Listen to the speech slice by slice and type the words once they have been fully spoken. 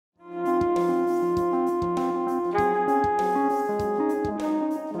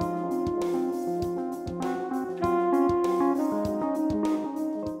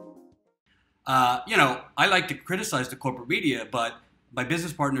You know, I like to criticize the corporate media, but my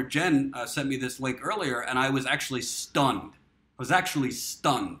business partner, Jen, sent me this link earlier, and I was actually stunned. I was actually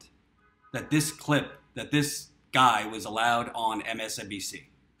stunned that this clip, that this guy was allowed on MSNBC.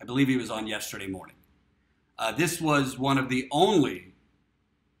 I believe he was on yesterday morning. This was one of the only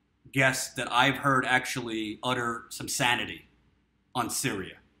guests that I've heard actually utter some sanity on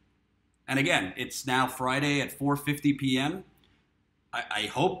Syria. And again, it's now Friday at 4:50 p.m. I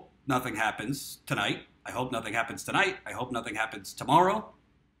hope nothing happens tonight. I hope nothing happens tonight. I hope nothing happens tomorrow.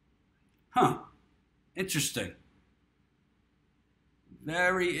 Huh. Interesting.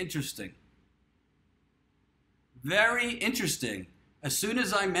 Very interesting. Very interesting. As soon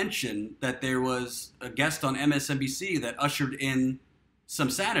as I mentioned that there was a guest on MSNBC that ushered in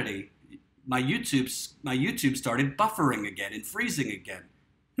some sanity, my YouTube started buffering again and freezing again.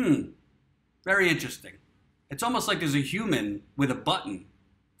 Very interesting. It's almost like there's a human with a button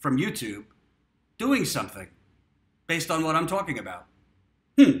from YouTube doing something based on what I'm talking about.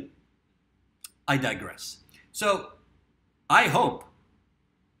 I digress. So I hope,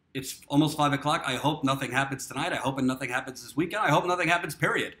 it's almost 5 o'clock, I hope nothing happens tonight. I hope nothing happens this weekend. I hope nothing happens,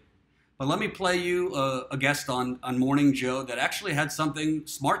 period. But let me play you a guest on Morning Joe that actually had something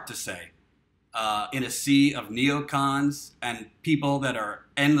smart to say in a sea of neocons and people that are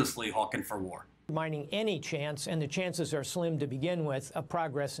endlessly hawking for war. Mining any chance, and the chances are slim to begin with, of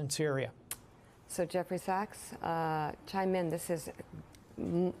progress in Syria. So Jeffrey Sachs, chime in. This is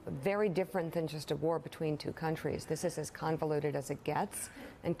very different than just a war between two countries. This is as convoluted as it gets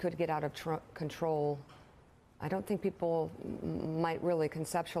and could get out of control. I don't think people might really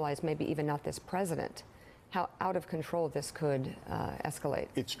conceptualize, maybe even not this president, how out of control this could escalate.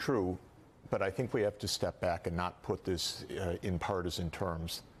 It's true, but I think we have to step back and not put this in partisan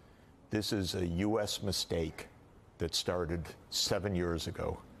terms. This is a U.S. mistake that started 7 years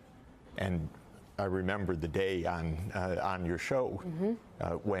ago. And I remember the day on your show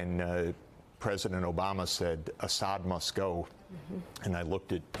when President Obama said, Assad must go. And I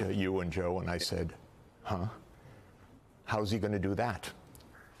looked at you and Joe and I said, huh? How's he going to do that?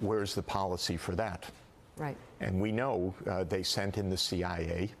 Where's the policy for that? Right. And we know they sent in the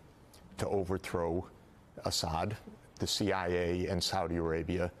CIA to overthrow Assad. The CIA and Saudi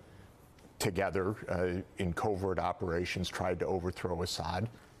Arabia together in covert operations tried to overthrow Assad.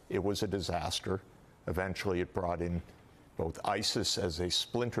 It was a disaster. Eventually it brought in both ISIS as a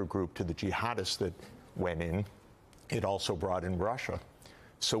splinter group to the jihadists that went in. It also brought in Russia.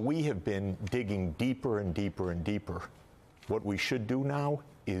 So we have been digging deeper and deeper and deeper. What we should do now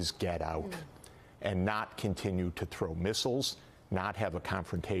is get out and not continue to throw missiles, not have a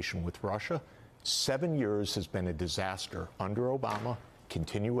confrontation with Russia. 7 years has been a disaster under Obama,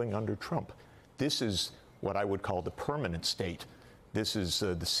 continuing under Trump. This is what I would call the permanent state. This is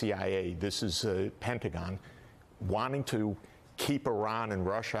the CIA, this is Pentagon, wanting to keep Iran and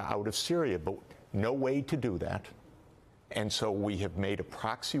Russia out of Syria, but no way to do that. And so we have made a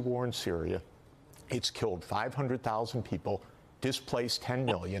proxy war in Syria. It's killed 500,000 people, displaced 10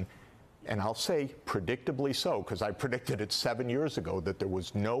 million, and I'll say predictably so, because I predicted it 7 years ago that there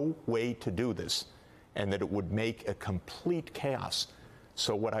was no way to do this and that it would make a complete chaos.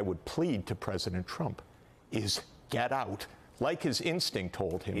 So what I would plead to President Trump is get out. Like his instinct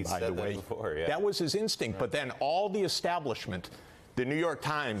told him, by the way. Before, yeah. That was his instinct. But then all the establishment, the New York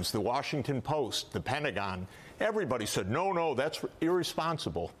Times, the Washington Post, the Pentagon, everybody said, no, no, that's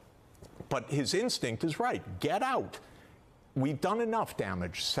irresponsible. But his instinct is right. Get out. We've done enough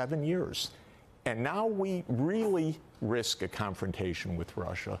damage, 7 years. And now we really risk a confrontation with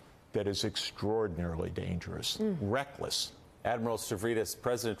Russia that is extraordinarily dangerous, reckless. Admiral Stavridis,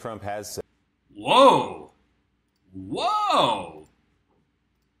 President Trump has said. Whoa. Whoa!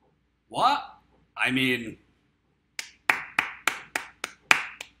 What? I mean,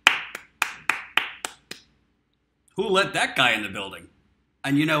 who let that guy in the building?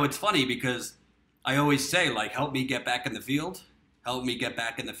 And you know, it's funny because I always say, like, help me get back in the field. Help me get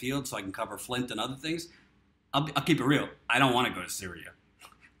back in the field so I can cover Flint and other things. I'll keep it real. I don't want to go to Syria.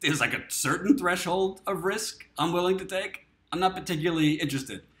 There's like a certain threshold of risk I'm willing to take. I'm not particularly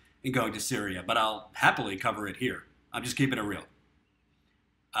interested in going to Syria, but I'll happily cover it here. I'm just keeping it real.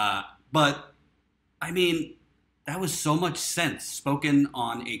 But, I mean, that was so much sense spoken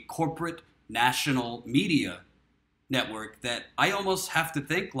on a corporate national media network that I almost have to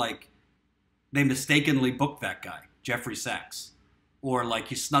think like they mistakenly booked that guy, Jeffrey Sachs. Or like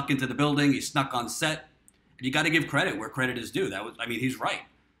he snuck into the building, he snuck on set. And you got to give credit where credit is due. I mean, he's right.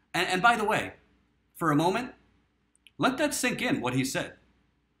 And by the way, for a moment, let that sink in, what he said.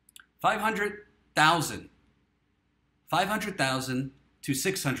 500,000 to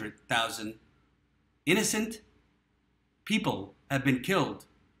 600,000 Innocent people have been killed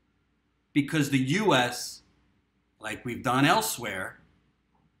because the U.S., like we've done elsewhere,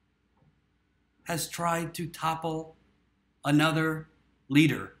 has tried to topple another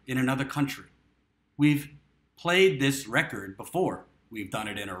leader in another country. We've played this record before. We've done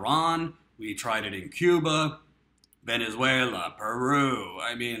it in Iran. We tried it in Cuba, Venezuela, Peru.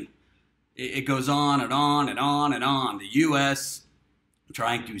 I mean, it goes on and on and on and on. The U.S.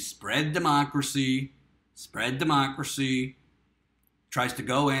 trying to spread democracy, tries to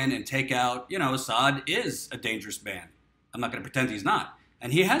go in and take out, Assad is a dangerous man. I'm not going to pretend he's not.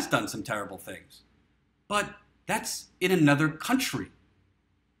 And he has done some terrible things. But that's in another country.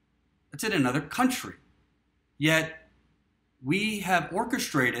 That's in another country. Yet we have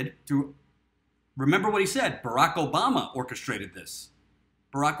orchestrated through, remember what he said, Barack Obama orchestrated this.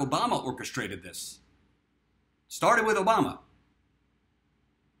 Barack Obama orchestrated this. Started with Obama.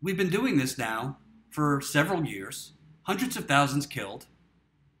 We've been doing this now for several years. Hundreds of thousands killed.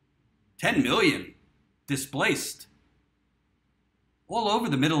 10 million displaced. All over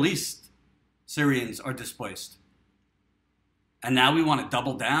the Middle East, Syrians are displaced. And now we want to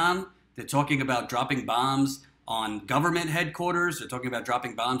double down. They're talking about dropping bombs on government headquarters. They're talking about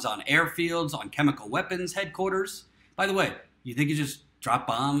dropping bombs on airfields, on chemical weapons headquarters. By the way, you think you just drop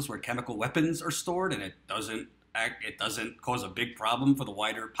bombs where chemical weapons are stored and it doesn't cause a big problem for the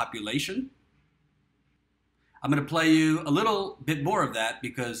wider population? I'm going to play you a little bit more of that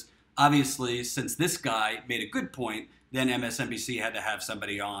because obviously since this guy made a good point, then MSNBC had to have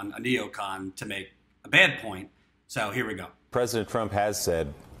somebody on, a neocon, to make a bad point. So here we go. President Trump has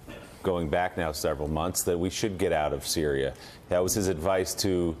said, going back now several months, that we should get out of Syria. That was his advice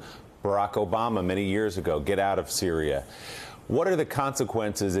to Barack Obama many years ago, get out of Syria. What are the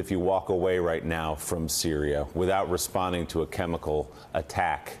consequences if you walk away right now from Syria without responding to a chemical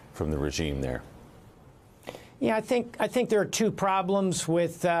attack from the regime there? Yeah, I think there are two problems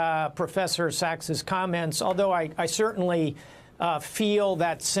with Professor Sachs's comments, although I certainly feel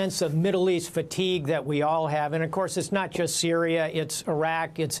that sense of Middle East fatigue that we all have. And, of course, it's not just Syria. It's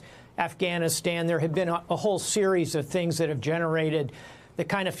Iraq. It's Afghanistan. There have been a whole series of things that have generated the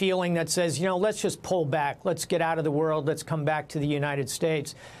kind of feeling that says, let's just pull back. Let's get out of the world. Let's come back to the United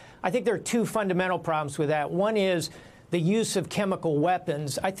States. I think there are two fundamental problems with that. One is the use of chemical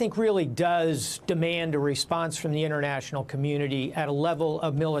weapons, I think, really does demand a response from the international community at a level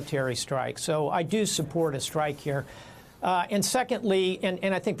of military strike. So I do support a strike here. And secondly,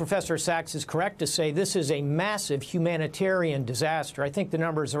 and I think Professor Sachs is correct to say this is a massive humanitarian disaster. I think the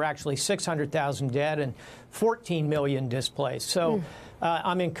numbers are actually 600,000 dead and 14 million displaced. So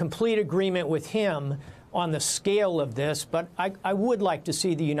I'm in complete agreement with him on the scale of this, but I would like to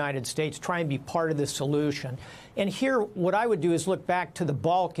see the United States try and be part of the solution. And here, what I would do is look back to the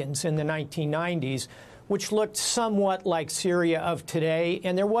Balkans in the 1990s, which looked somewhat like Syria of today,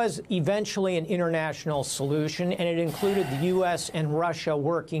 and there was eventually an international solution, and it included the U.S. and Russia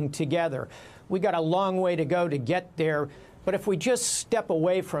working together. We got a long way to go to get there, but if we just step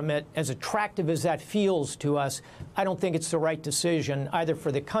away from it, as attractive as that feels to us, I don't think it's the right decision, either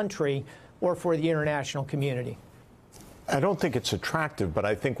for the country or for the international community. I don't think it's attractive, but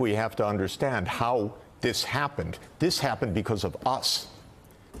I think we have to understand how this happened. This happened because of us.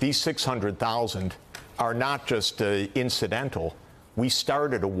 These 600,000 are not just incidental. We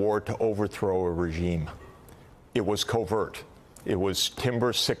started a war to overthrow a regime. It was covert. It was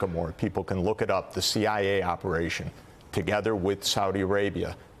Timber Sycamore. People can look it up. The CIA operation, together with Saudi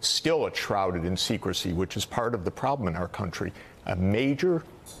Arabia, still it's shrouded in secrecy, which is part of the problem in our country. A major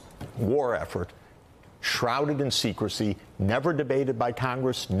war effort, shrouded in secrecy, never debated by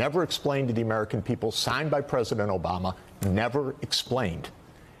Congress, never explained to the American people, signed by President Obama, never explained.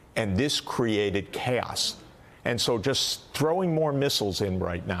 And this created chaos. And so just throwing more missiles in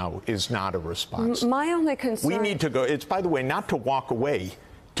right now is not a response. My only concern... We need to go, it's, by the way, not to walk away,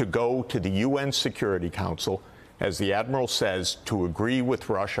 to go to the UN Security Council, as the Admiral says, to agree with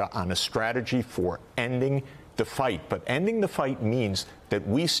Russia on a strategy for ending the fight. But ending the fight means that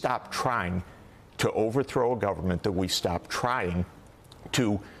we stop trying to overthrow a government, that we stop trying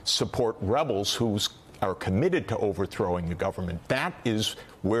to support rebels who are committed to overthrowing the government. That is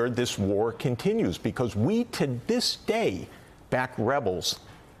where this war continues, because we, to this day, back rebels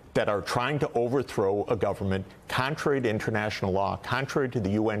that are trying to overthrow a government contrary to international law, contrary to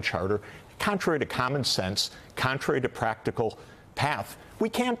the UN Charter, contrary to common sense, contrary to practical path. We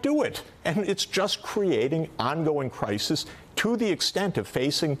can't do it. And it's just creating ongoing crisis to the extent of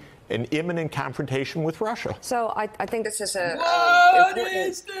facing an imminent confrontation with Russia. So I think this is a What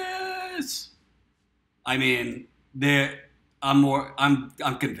is this? I mean, I'm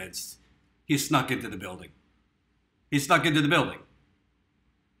convinced. he snuck into the building. He snuck into the building.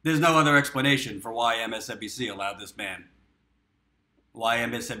 There's no other explanation for why MSNBC allowed this man. Why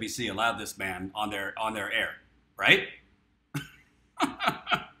MSNBC allowed this man on their air, right?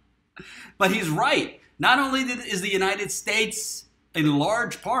 But he's right. Not only is the United States in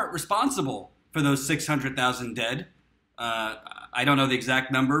large part responsible for those 600,000 dead. I don't know the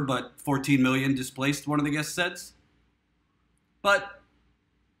exact number, but 14 million displaced, one of the guests says. But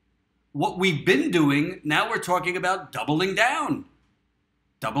what we've been doing, now we're talking about doubling down.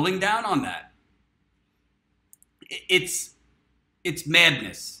 Doubling down on that. It's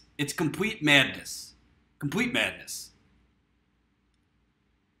madness. It's complete madness. Complete madness.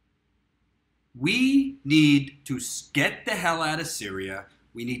 We need to get the hell out of Syria.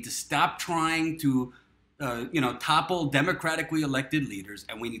 We need to stop trying to, topple democratically elected leaders,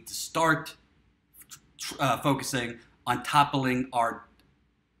 and we need to start focusing on toppling our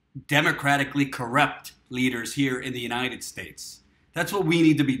democratically corrupt leaders here in the United States. That's what we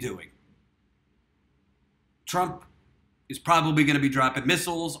need to be doing. Trump is probably going to be dropping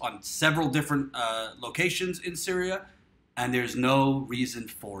missiles on several different locations in Syria, and there's no reason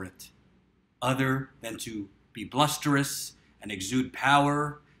for it other than to be blusterous and exude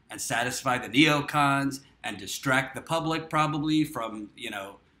power and satisfy the neocons and distract the public probably from,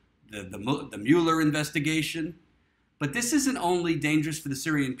 the Mueller investigation. But this isn't only dangerous for the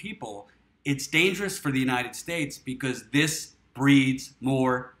Syrian people, it's dangerous for the United States because this breeds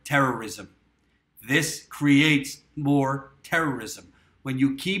more terrorism. This creates more terrorism. When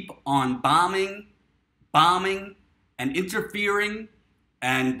you keep on bombing, and interfering,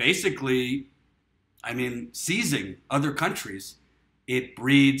 and basically, seizing other countries, it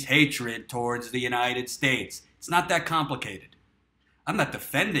breeds hatred towards the United States. It's not that complicated. I'm not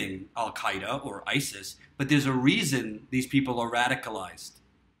defending al-Qaeda or ISIS, but there's a reason these people are radicalized.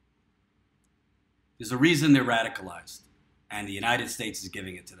 There's a reason they're radicalized, and the United States is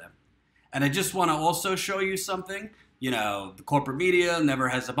giving it to them. And I just want to also show you something. The corporate media never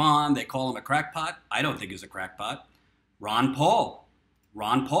has a bond. They call him a crackpot. I don't think he's a crackpot. Ron Paul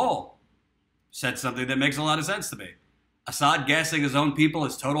said something that makes a lot of sense to me. Assad gassing his own people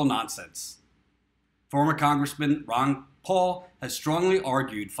is total nonsense. Former Congressman Ron Paul has strongly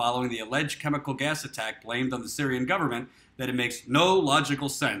argued following the alleged chemical gas attack blamed on the Syrian government that it makes no logical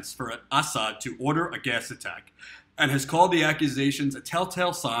sense for Assad to order a gas attack, and has called the accusations a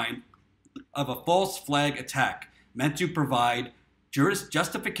telltale sign of a false flag attack meant to provide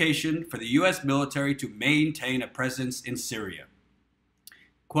justification for the U.S. military to maintain a presence in Syria.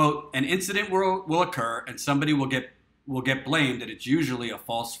 Quote, an incident will occur and somebody will get blamed, and it's usually a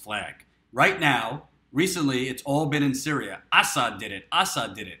false flag. Right now, recently, it's all been in Syria. Assad did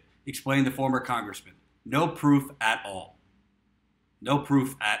it, explained the former congressman. No proof at all. No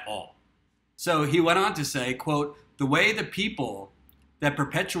proof at all. So he went on to say, quote, the way the people that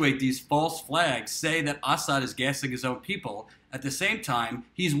perpetuate these false flags say that Assad is gassing his own people, at the same time,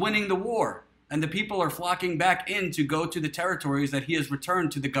 he's winning the war, and the people are flocking back in to go to the territories that he has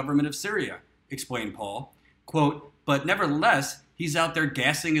returned to the government of Syria, explained Paul. Quote, but nevertheless, he's out there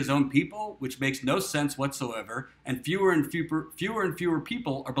gassing his own people, which makes no sense whatsoever, and fewer and fewer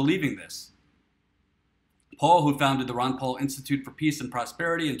people are believing this. Paul, who founded the Ron Paul Institute for Peace and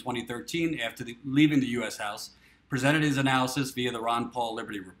Prosperity in 2013 after leaving the U.S. House, presented his analysis via the Ron Paul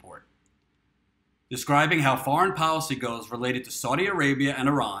Liberty Report, describing how foreign policy goes related to Saudi Arabia and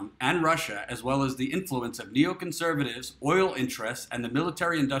Iran and Russia, as well as the influence of neoconservatives, oil interests, and the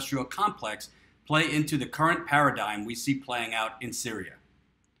military-industrial complex play into the current paradigm we see playing out in Syria.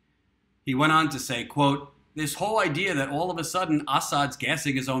 He went on to say, quote, this whole idea that all of a sudden Assad's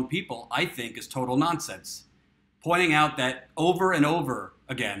gassing his own people, I think, is total nonsense, pointing out that over and over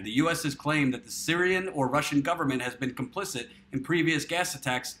again, the U.S. has claimed that the Syrian or Russian government has been complicit in previous gas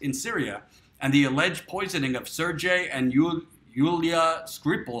attacks in Syria, and the alleged poisoning of Sergei and Yulia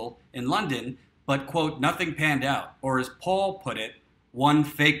Skripal in London, but, quote, nothing panned out, or as Paul put it, one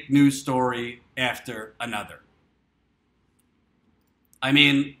fake news story after another. I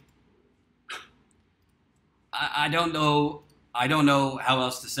don't know how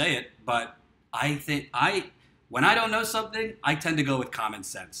else to say it, but I think when I don't know something, I tend to go with common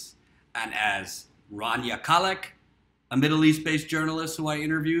sense. And as Rania Khalek, a Middle East-based journalist who I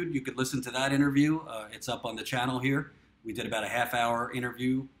interviewed, you could listen to that interview. It's up on the channel here. We did about a half-hour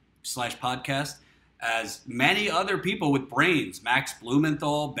interview / podcast. As many other people with brains, Max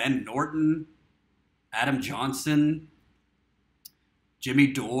Blumenthal, Ben Norton, Adam Johnson, Jimmy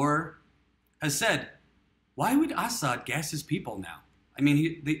Dore, has said, why would Assad gas his people now?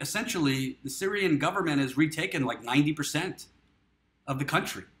 Essentially, the Syrian government has retaken like 90% of the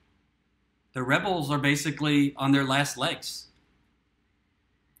country. The rebels are basically on their last legs.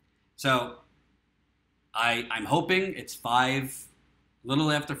 So I'm hoping it's a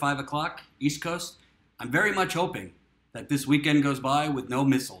little after 5 o'clock, East Coast. I'm very much hoping that this weekend goes by with no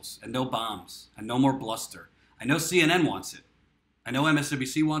missiles and no bombs and no more bluster. I know CNN wants it. I know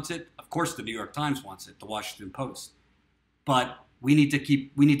MSNBC wants it. Of course, the New York Times wants it, the Washington Post. But we need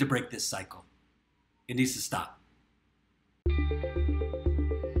to break this cycle. It needs to stop.